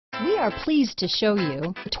We are pleased to show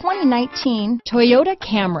you the 2019 Toyota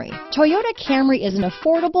Camry. Toyota Camry is an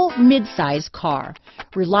affordable mid-size car,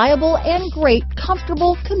 reliable and great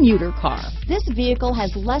comfortable commuter car. This vehicle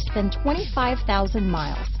has less than 25,000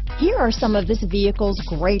 miles. Here are some of this vehicle's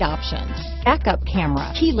great options: backup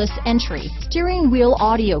camera, keyless entry, steering wheel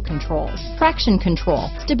audio controls, traction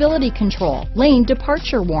control, stability control, lane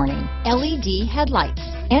departure warning, LED headlights,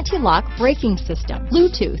 anti-lock braking system,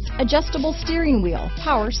 Bluetooth, adjustable steering wheel,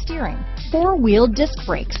 power steering, four-wheel disc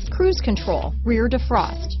brakes, cruise control, rear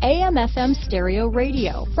defrost, AM/FM stereo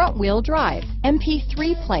radio, front-wheel drive,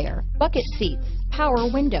 MP3 player, bucket seats,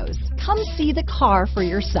 power windows. Come see the car for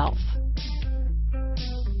yourself.